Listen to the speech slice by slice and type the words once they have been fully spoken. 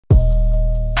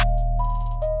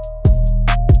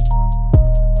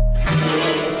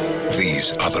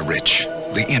These are the rich,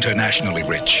 the internationally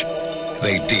rich.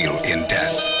 They deal in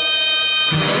death.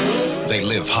 They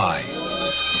live high.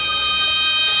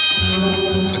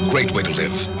 A great way to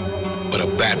live, but a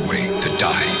bad way to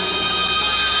die.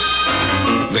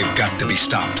 They've got to be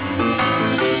stopped.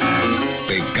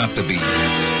 They've got to be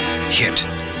hit.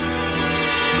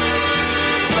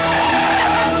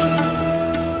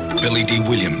 Billy D.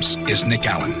 Williams is Nick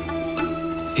Allen.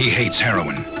 He hates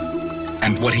heroin.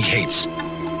 And what he hates,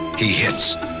 he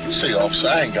hits. See, officer,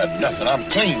 I ain't got nothing. I'm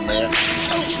clean, man.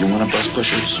 You want to bust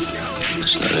pushers?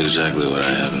 It's not exactly what I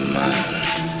have in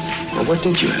mind. Well, what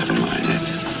did you have in mind,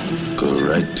 Nick? Go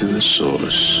right to the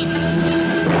source.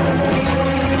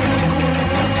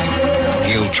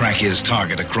 He'll track his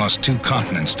target across 2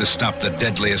 continents to stop the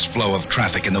deadliest flow of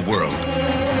traffic in the world.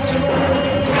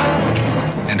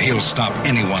 And he'll stop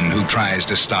anyone who tries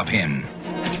to stop him.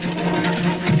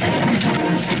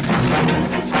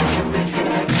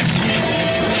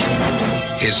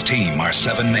 His team are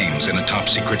 7 names in a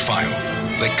top-secret file.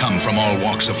 They come from all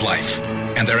walks of life,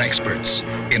 and they're experts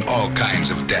in all kinds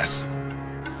of death.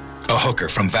 A hooker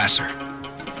from Vassar.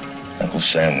 Uncle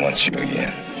Sam wants you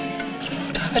again.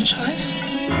 Do I have a choice?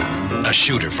 A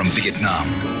shooter from Vietnam.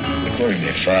 According to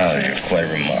your file, you're quite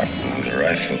remarkable with a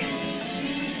rifle.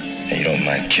 And you don't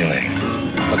mind killing.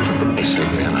 Look at the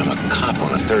basic, man. I'm a cop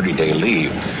on a 30-day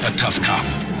leave. A tough cop.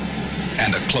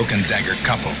 And a cloak and dagger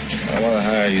couple. I want to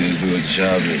hire you to do a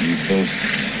job that you both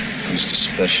used to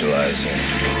specialize in.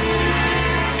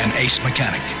 An ace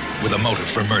mechanic with a motive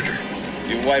for murder.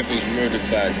 Your wife was murdered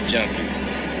by a junkie.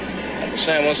 Uncle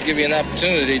Sam wants to give you an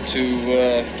opportunity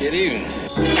to get even.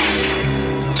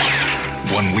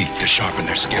 1 week to sharpen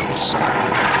their skills.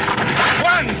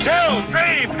 1, 2,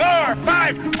 3, 4,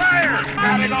 5, fire!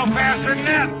 Gotta go faster than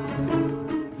that.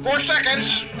 4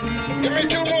 seconds. Give me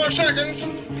 2 more seconds.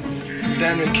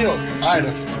 Damn, you killed.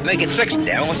 Ida. Make it 6,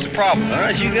 Dan. What's the problem? All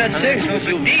right, you got 6. No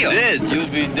big deal. You'll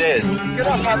be dead. Get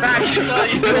off my back. You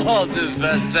all did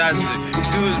fantastic.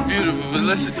 It was beautiful, but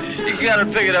listen, you gotta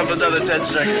pick it up another 10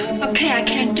 seconds. Okay, I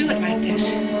can't do it like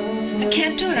this. I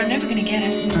can't do it. I'm never gonna get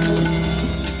it.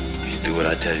 You do what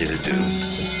I tell you to do.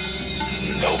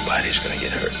 Nobody's gonna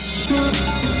get hurt.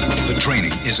 The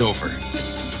training is over.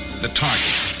 The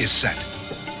target is set.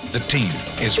 The team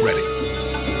is ready.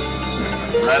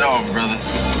 Right on, brother.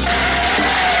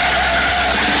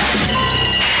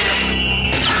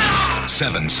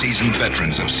 7 seasoned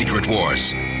veterans of secret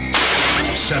wars.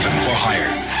 7 for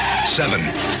hire. 7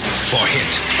 for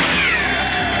hit.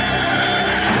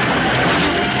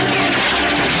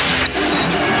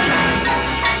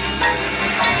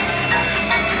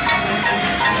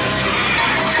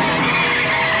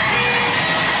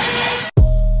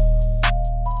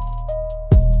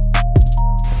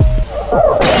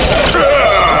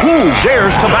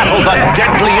 Dares to battle the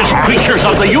deadliest creatures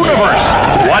of the universe.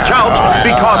 Watch out,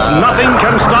 because nothing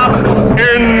can stop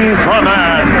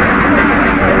Inframan.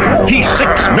 He's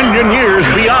 6 million years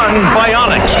beyond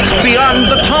bionics, beyond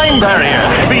the time barrier,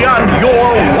 beyond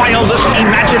your wildest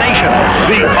imagination.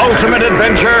 The ultimate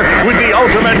adventure with the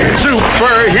ultimate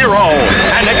superhero.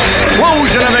 An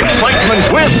explosion of excitement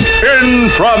with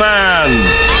Inframan.